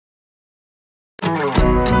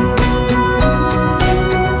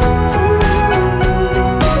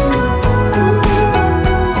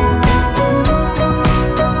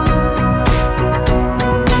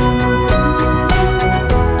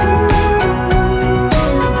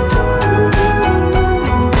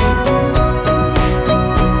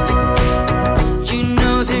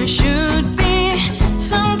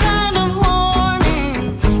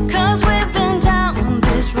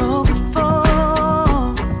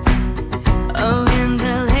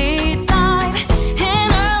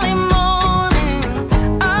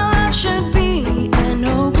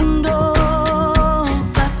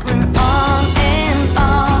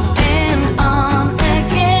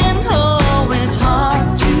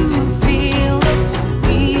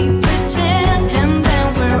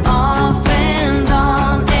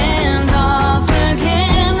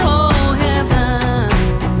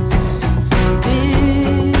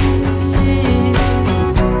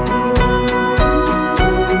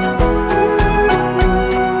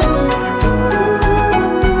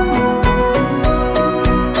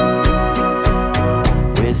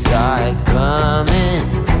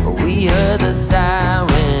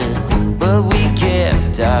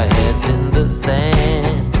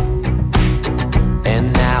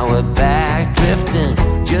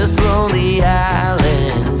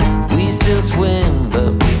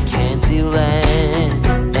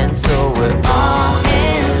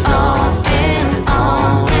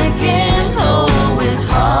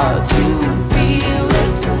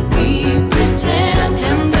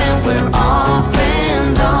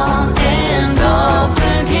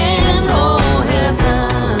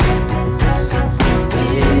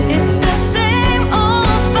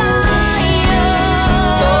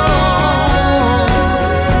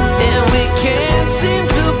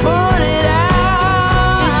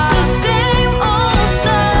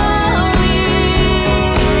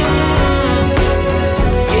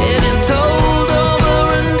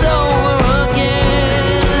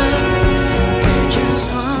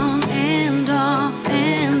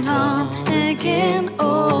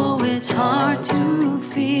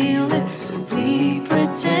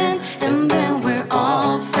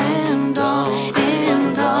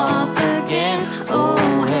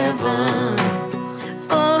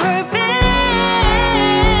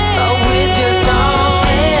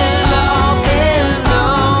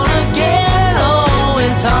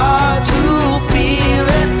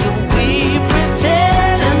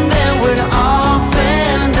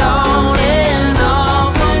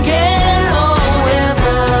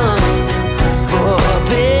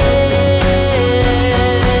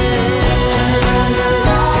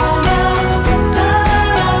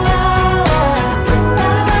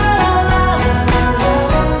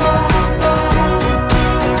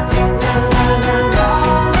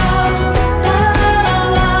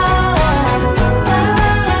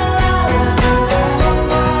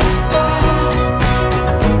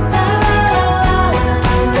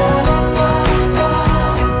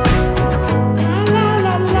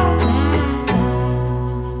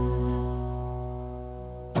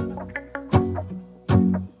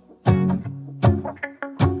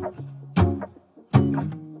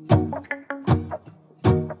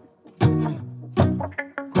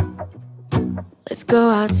Let's go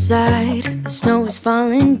outside, the snow is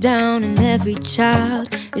falling down and every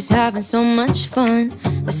child is having so much fun.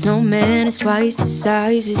 The snowman is twice the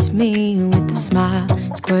size as me, with a smile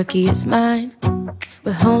as quirky as mine.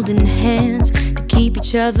 We're holding hands to keep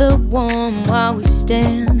each other warm while we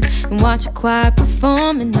stand and watch a choir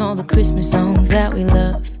performing all the Christmas songs that we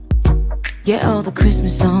love. Yeah, all the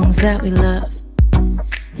Christmas songs that we love.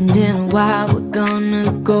 And in a while we're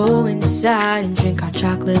gonna go inside and drink our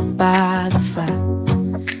chocolate by the fire,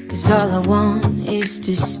 'cause all I want is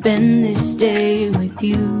to spend this day with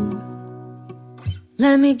you.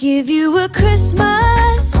 Let me give you a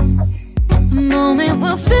Christmas, a moment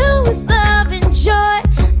we'll fill with love and joy.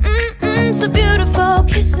 So beautiful,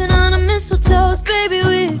 kissing on a mistletoe, baby,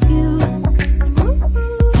 with you.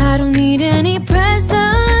 I don't need any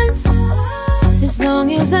presents, as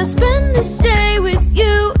long as I spend this day with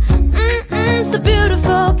you. So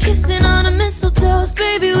beautiful, kissing on a mistletoe,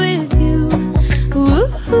 baby, with you.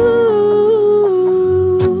 Ooh.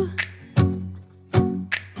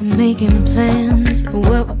 I'm making plans for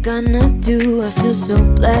what we're gonna do. I feel so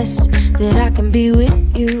blessed that I can be with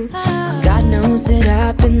you, 'cause God knows that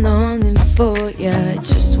I've been longing for you. I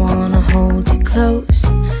just wanna hold you close.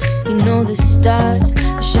 You know the stars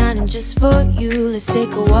are shining just for you. Let's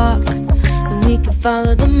take a walk and we can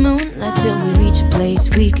follow the moonlight till we reach a place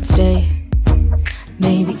we can stay.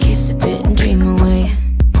 Maybe kiss a bit and dream away.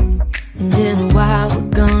 And in a while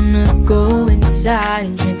we're gonna go inside inside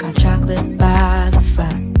and drink our chocolate by the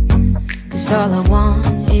fire. 'Cause all I want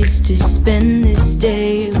is to spend this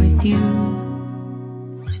day with you.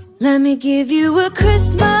 Let me give you a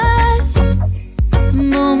Christmas, a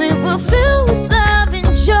moment we'll fill with love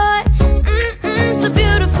and joy. So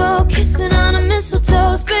beautiful, kissing on a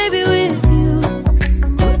mistletoe, baby, with you.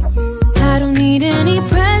 I don't need any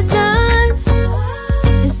presents,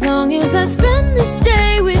 as long as I spend this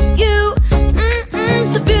day with you.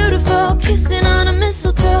 So beautiful, kissing on a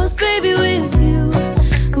mistletoe, baby, with you.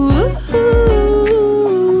 Ooh,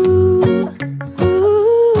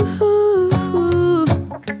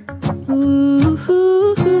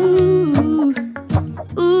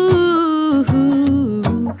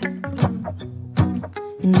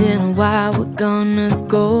 and in a while we're gonna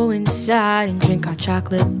go inside and drink our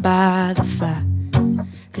chocolate by the fire.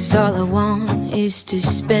 'Cause all I want is to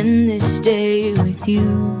spend this day with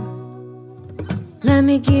you. Let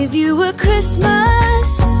me give you a Christmas,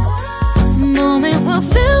 a moment we'll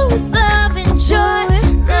fill with love and joy.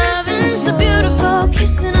 Loving so beautiful,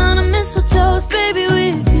 kissing on a mistletoe, baby,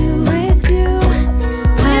 with you.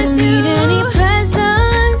 I don't need any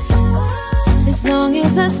presents, as long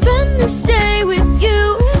as I spend this day with you.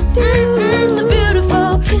 So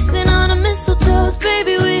beautiful, kissing on a mistletoe,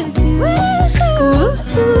 baby, with you.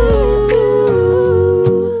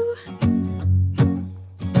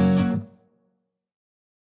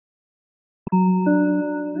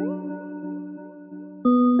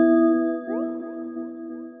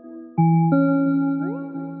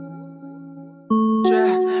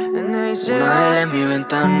 Una vela en mi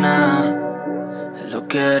ventana es lo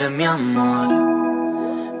que eres, mi amor.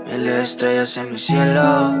 Miles de estrellas en mi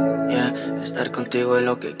cielo, yeah. Estar contigo es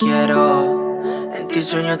lo que quiero. En ti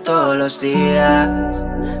sueño todos los días,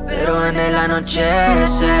 pero en el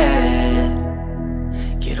anochecer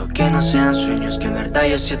quiero que no sean sueños, que en verdad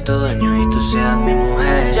yo sea tu dueño y tú seas mi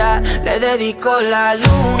mujer. Ya le dedico la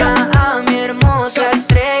luna a mi hermosa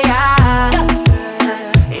estrella,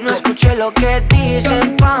 y no escuché lo que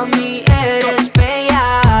dicen, pa' mí eres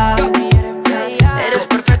bella. Eres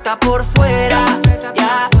perfecta por fuera,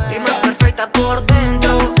 ya, y más perfecta por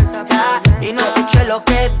dentro, ya. Y no escuché lo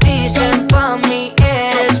que dicen, pa' mí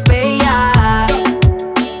eres bella.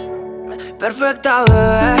 Perfecta,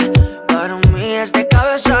 bebé, para mí es de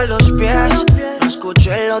cabeza a los pies. No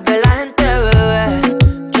escuché lo de la gente, bebé,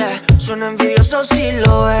 yeah. Son envidiosos si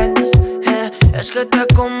lo ves, es que te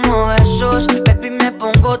como besos, baby, me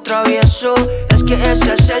pongo travieso. Es que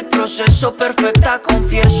ese es el proceso, perfecta,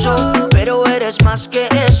 confieso. Pero eres más que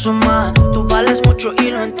eso, ma. Tú vales mucho y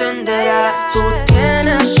lo entenderás. Tú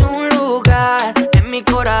tienes un lugar en mi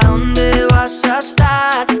corazón donde vas a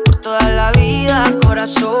estar por toda la vida,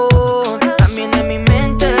 corazón. También en mi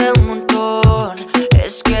mente un montón.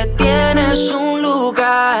 Es que tienes un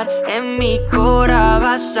lugar en mi corazón,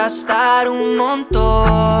 vas a estar un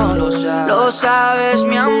montón. Lo sabes,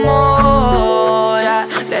 mi amor. Ya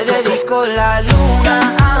le dedico la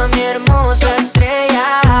luna a mi hermosa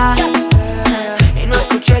estrella, y no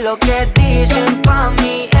escuché lo que dicen, pa'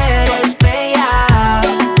 mí eres bella.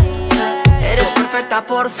 Eres perfecta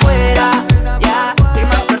por fuera, ya, y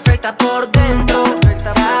más perfecta por dentro,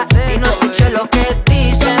 ya. Y no escuché lo que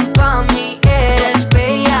dicen, pa' mí eres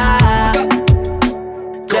bella,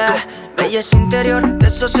 yeah. Belleza interior, de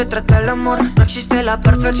eso se trata el amor. No existe la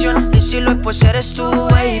perfección, y si lo hay pues eres tú,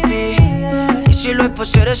 baby. Y si lo hay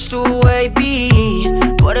pues eres tú, baby.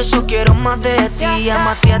 Por eso quiero más de ti,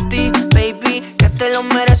 amate a ti, baby. Que te lo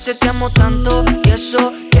mereces, te amo tanto. Y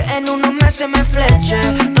eso que en unos meses me fleche,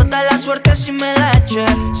 toda la suerte si me la eche.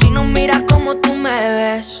 Si no miras como tú me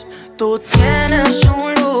ves, tú tienes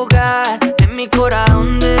un lugar en mi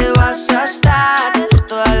corazón donde vas a estar por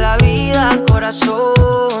toda la vida,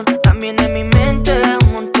 corazón. También en mi mente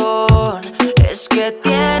un montón. Es que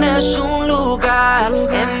tienes un lugar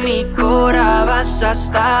en mi corazón, vas a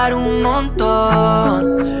estar un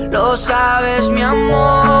montón. Lo sabes, mi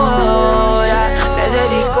amor. Ya le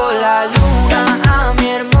dedico la luna a mi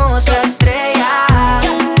hermosa estrella,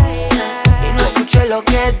 y no escuché lo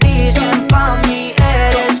que dicen, pa' mí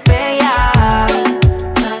eres bella.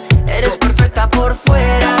 Eres perfecta por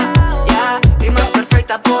fuera, ya, y más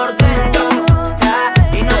perfecta por dentro, ya.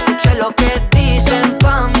 Y no escuché lo que dicen,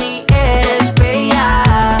 pa' mí eres bella.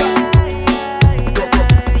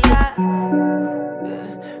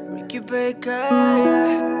 Ricky Baker,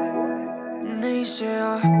 yeah. Nace,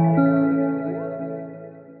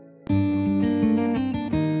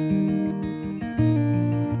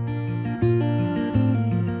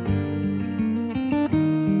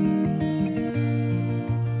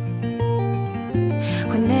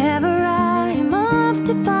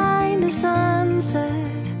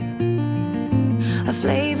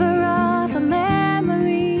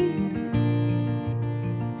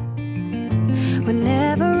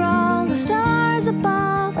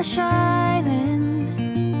 are shining,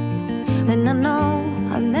 then I know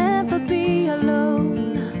I'll never be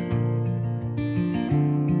alone.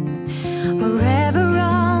 Wherever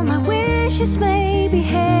all my wishes may be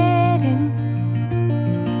heading,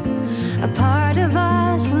 a part of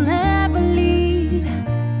us will never leave.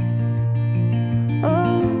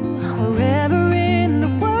 Oh, wherever in the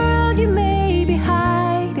world you may be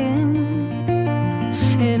hiding,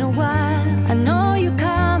 in a while I know you're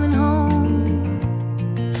coming home.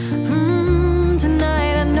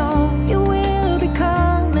 Tonight I know you will be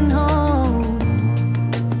coming home.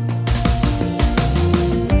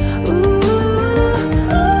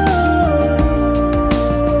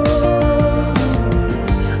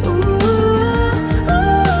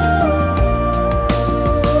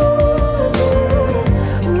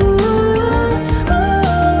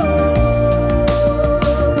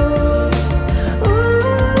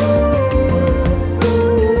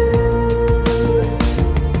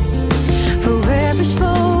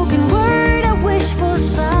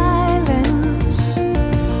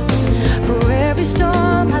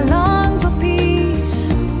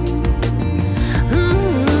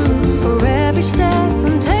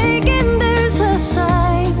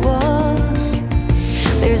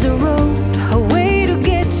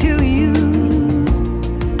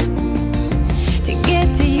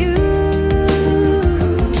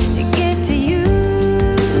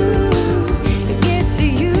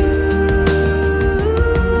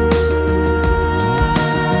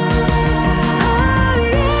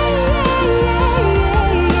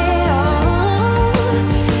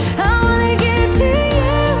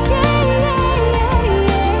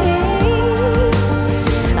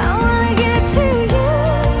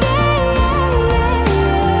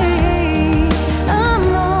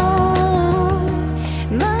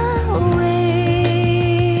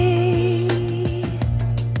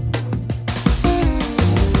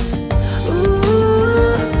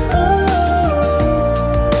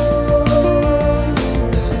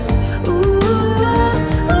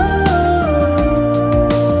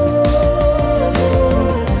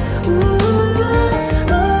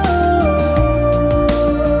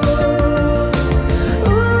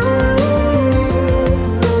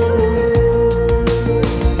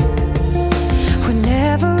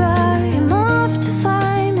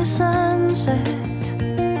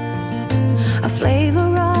 A flavor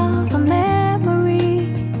of a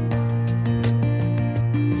memory.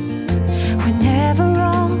 Whenever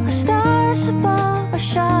all the stars above are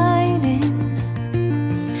shining,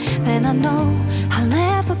 then I know I'll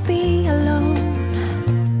never be alone.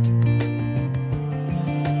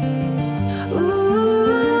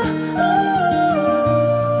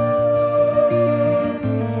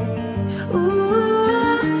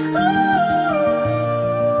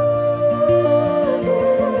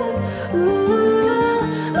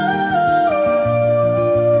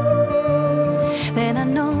 Then I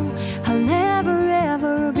know I'll never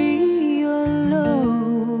ever be alone.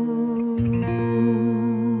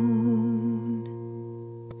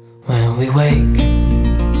 When we wake,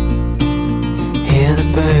 hear the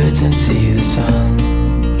birds and see the sun.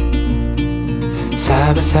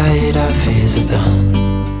 Side by side our fears are done.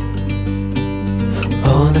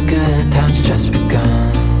 Oh, the good times just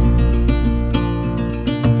begun.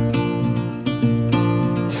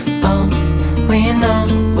 Oh, we know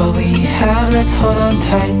what we have, let's hold on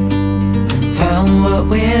tight. Found what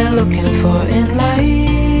we're looking for in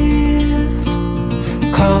life.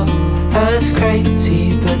 Call us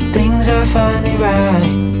crazy, but things are finally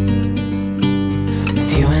right.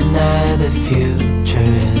 With you and I, the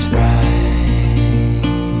future is bright.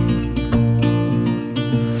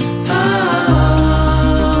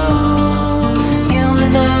 You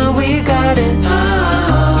and I, we got it.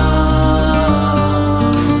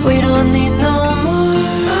 We don't need no more.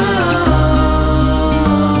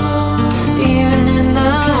 Even in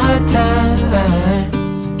the hard times,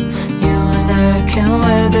 you and I can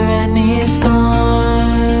weather any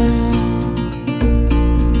storm.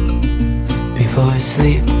 Before I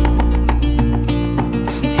sleep,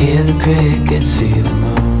 hear the crickets, see the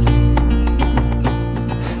moon.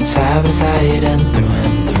 Side by side and through.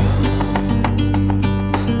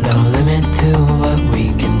 No limit to what we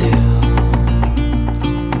can do.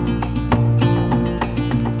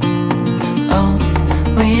 Oh,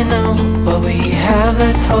 we know what we have,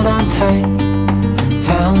 let's hold on tight.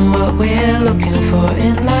 Found what we're looking for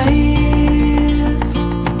in life.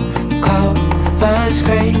 Call us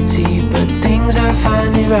crazy, but things are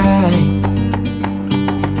finally right.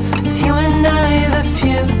 With you and I, the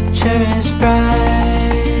future is bright.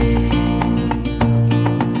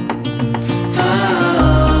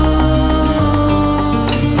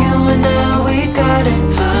 You and I, we got it.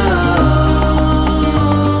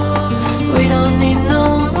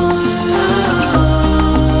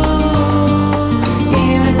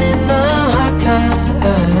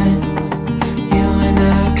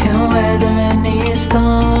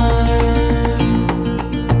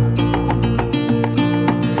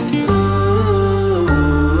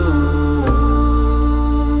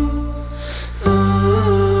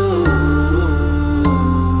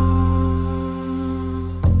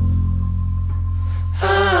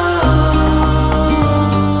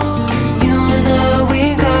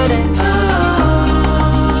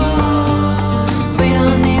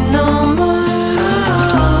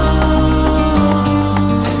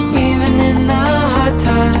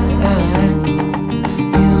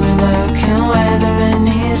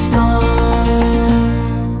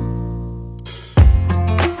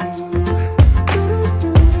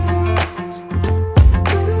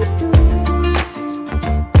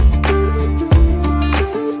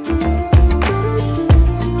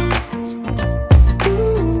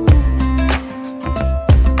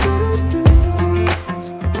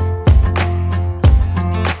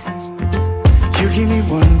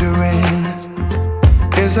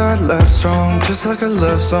 got love strong, just like a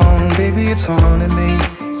love song. Baby, it's haunting me.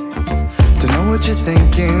 Don't know what you're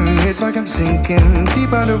thinking, it's like I'm sinking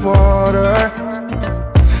deep underwater.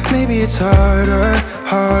 Maybe it's harder,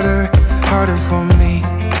 harder, harder for me.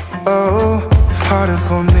 Oh, harder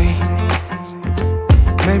for me.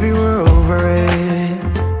 Maybe we're over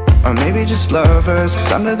it, or maybe just lovers,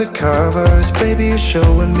 cause under the covers, baby, you're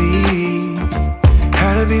showing me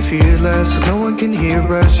how to be fearless so no one can hear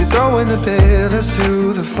us. You're throwing the pillars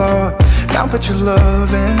through the floor. Now put your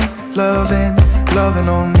loving, loving, loving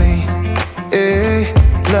on me. Eh,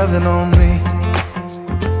 loving on me.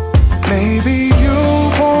 Maybe you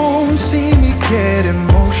won't see me get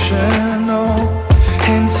emotional,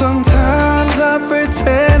 and sometimes I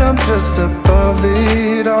pretend I'm just above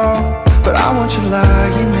it all. But I want you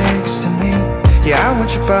lying next to me. Yeah, I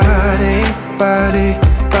want your body, body,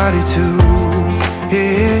 body too.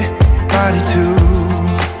 Yeah, body too.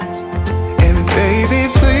 And baby,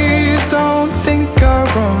 please don't think I'll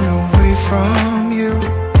run away from you.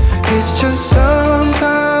 It's just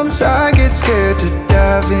sometimes I get scared to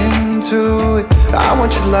dive into it. I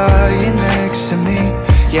want you lying next to me.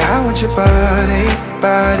 Yeah, I want your body,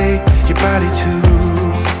 body, your body too.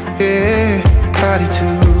 Yeah, body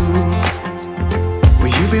too.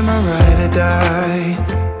 Will you be my ride or die?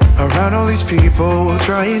 Around all these people, we'll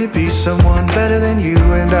try to be someone better than you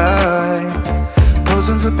and I.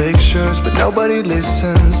 Posing for pictures, but nobody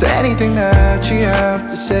listens to anything that you have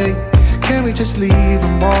to say. Can we just leave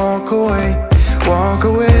and walk away? Walk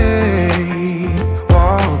away,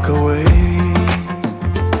 walk away.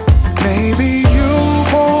 Maybe you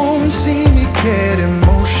won't see me get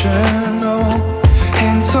emotional,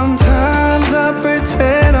 and sometimes I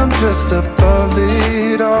pretend I'm just above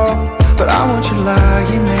it all. But I want you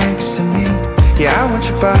lying next to me. Yeah, I want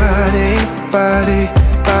your body, body,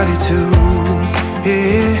 body too.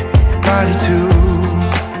 Yeah, body too.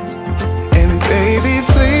 And baby,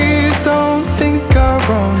 please don't think I'll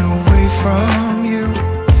run away from you.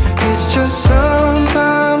 It's just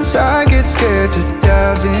sometimes I get scared to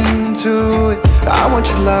dive into it. I want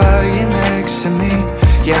you lying next to me.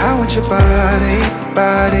 Yeah, I want your body,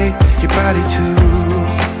 body, your body too.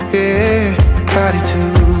 Yeah, body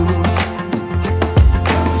too.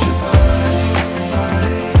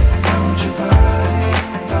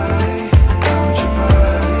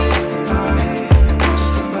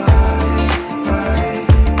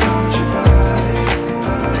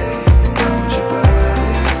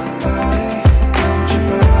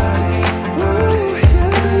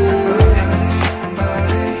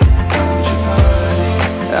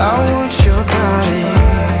 I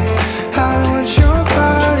want your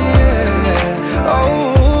body, yeah.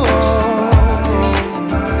 Oh,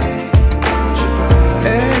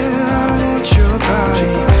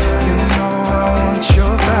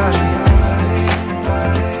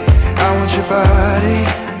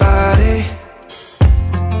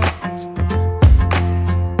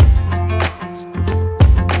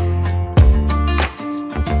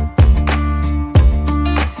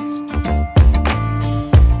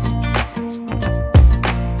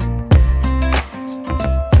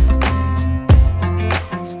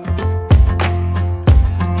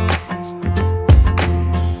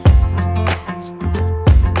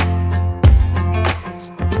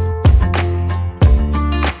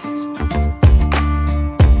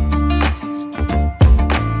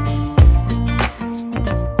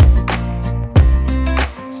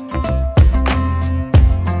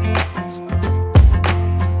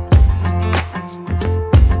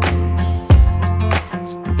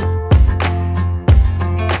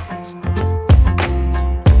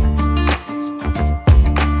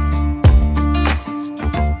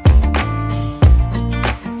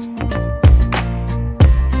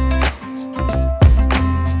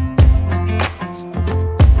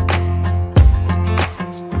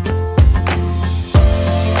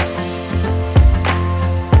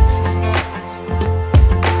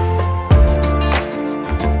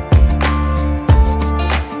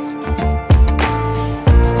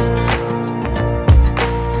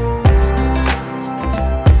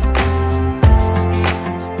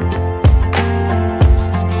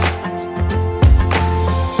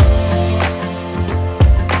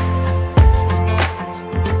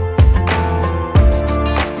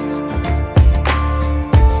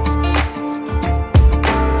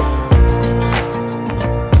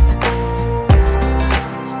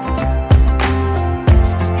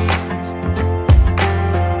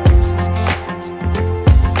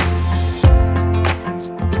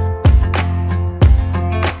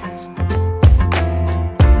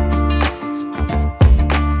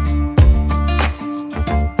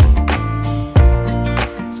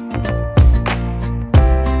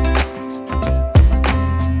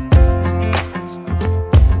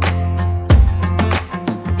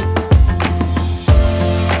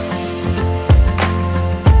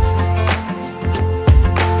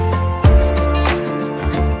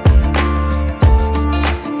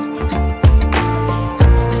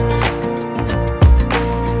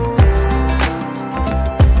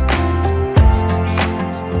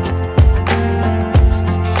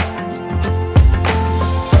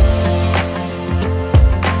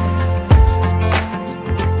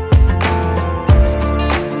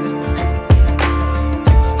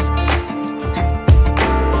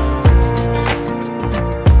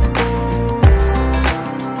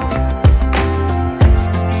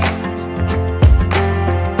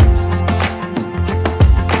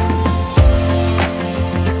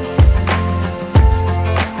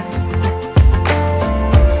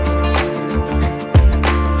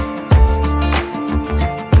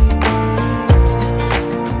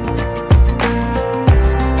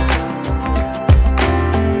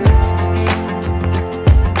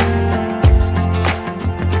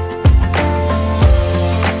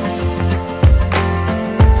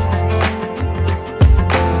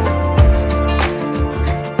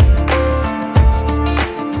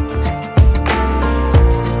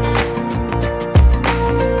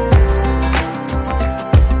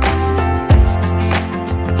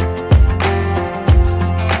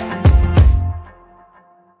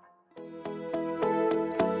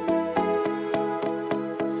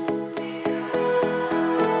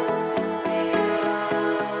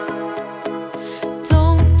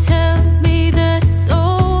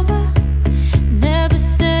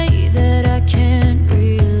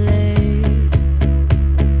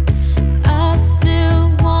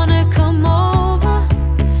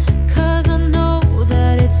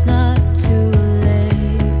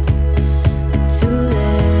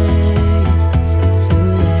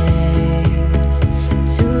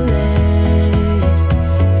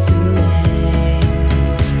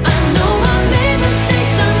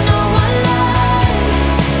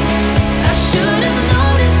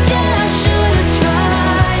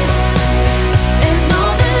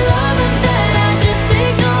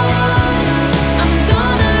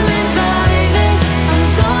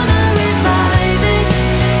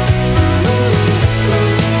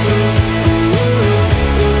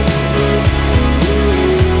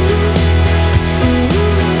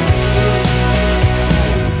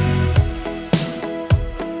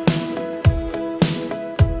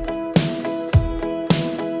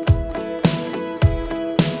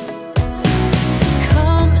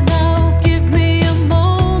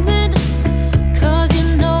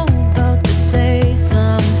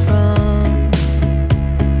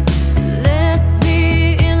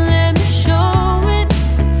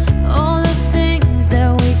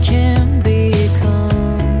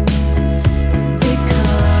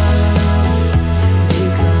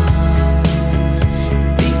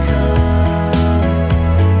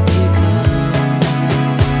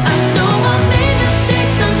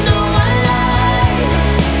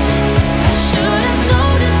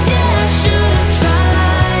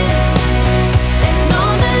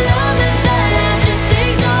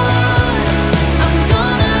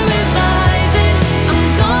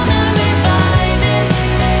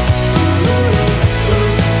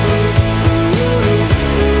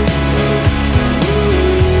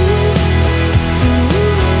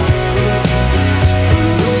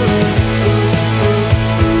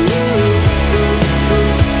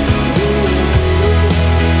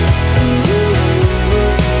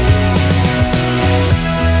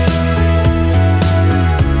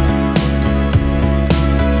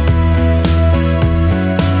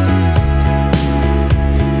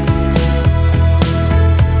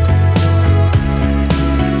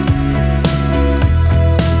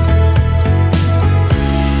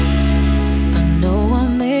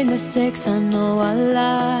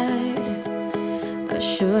 lied. I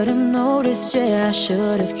should have noticed, yeah, I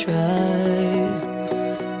should have tried.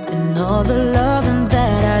 And all the loving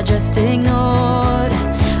that I just ignored,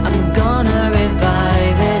 I'm gonna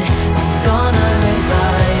revive it, I'm gonna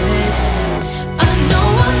revive it. I know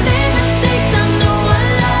I made mistakes, I know I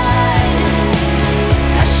lied.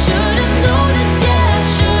 I should have noticed, yeah, I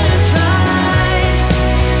should have tried.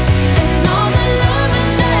 And all the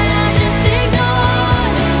loving that I just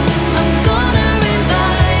ignored, I'm gonna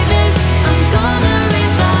revive it, I'm gonna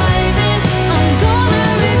revive it, I'm gonna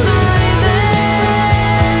revive it.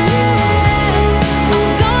 I'm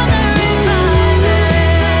gonna revive it.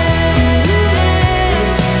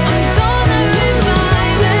 I'm gonna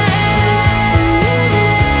revive it.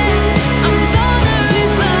 I'm gonna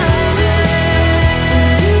revive it.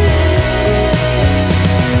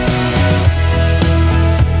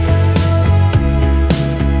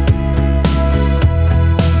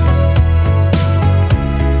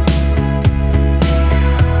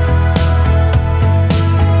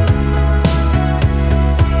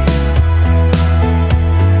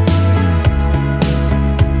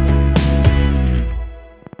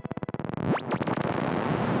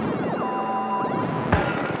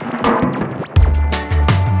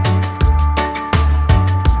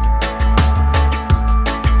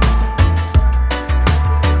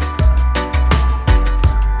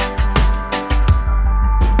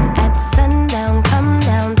 At sundown, come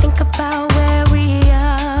down, think about where we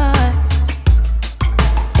are.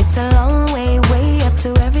 It's a long way, way up to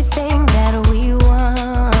everything that we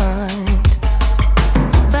want.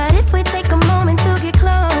 But if we take a moment to get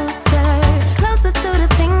closer, closer to the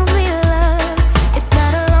things we love, it's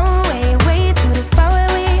not a long way, way to the spot where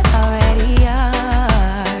we already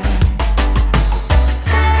are.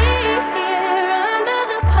 Stay here under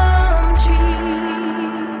the palm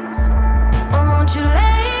trees. Won't you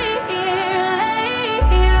lay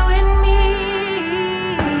here with me?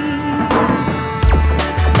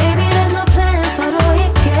 Baby, there's no plan for the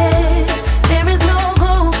wicked. There is no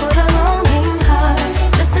goal for the longing heart.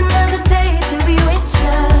 Just another day to be with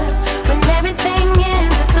ya. When everything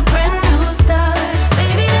ends, it's a brand new start.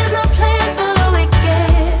 Baby, there's no plan for the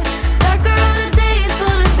wicked. Darker are the days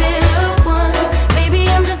for the bitter ones. Baby,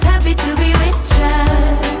 I'm just happy to be with ya.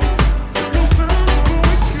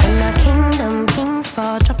 In our kingdom, kings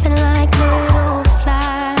fall, dropping like little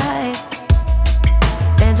flies.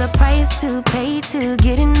 There's a price to pay to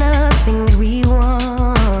getting the things we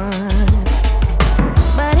want.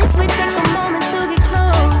 But if we take a moment to get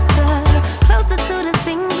closer, closer to the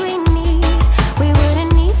things we need, we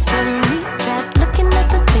wouldn't need that looking at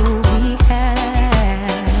the things we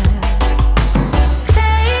have.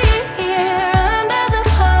 Stay here under the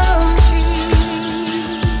palm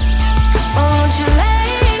trees. Won't you lay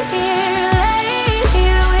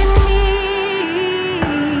here with me?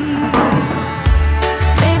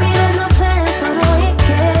 Baby, there's no plan for the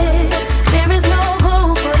wicked. There is no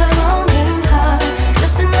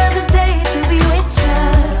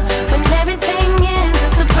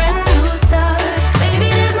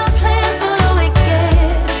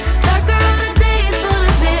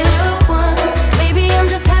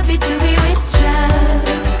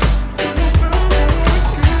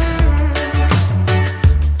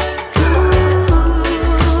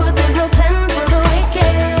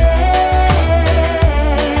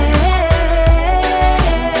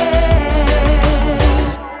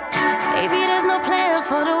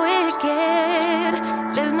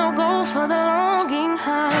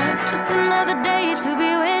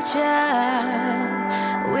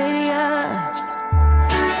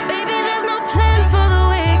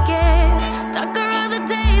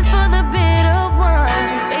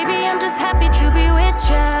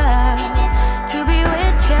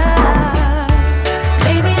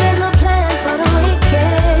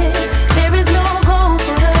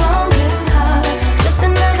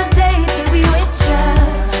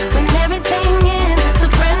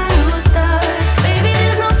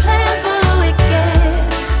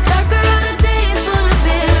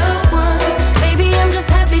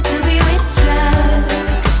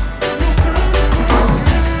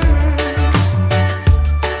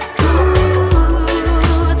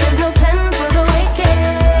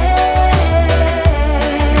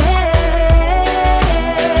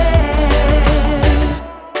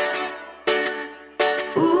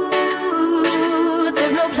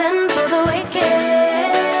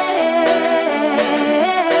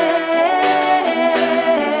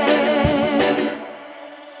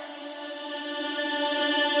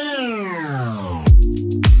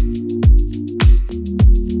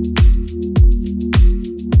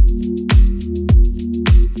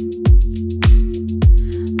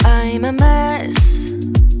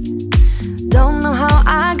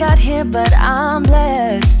here, but I'm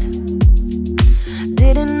blessed.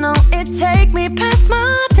 Didn't know it'd take me past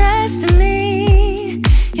my destiny.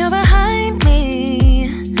 You're behind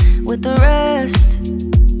me with the rest,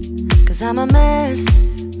 'cause I'm a mess.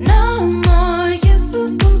 No more you,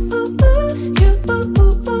 you,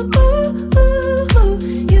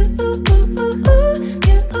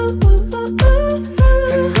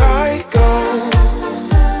 and I go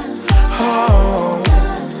home.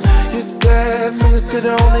 You said things could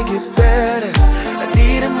only get better. I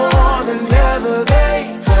need it more than ever. They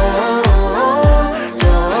don't.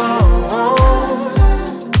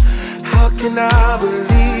 How can I believe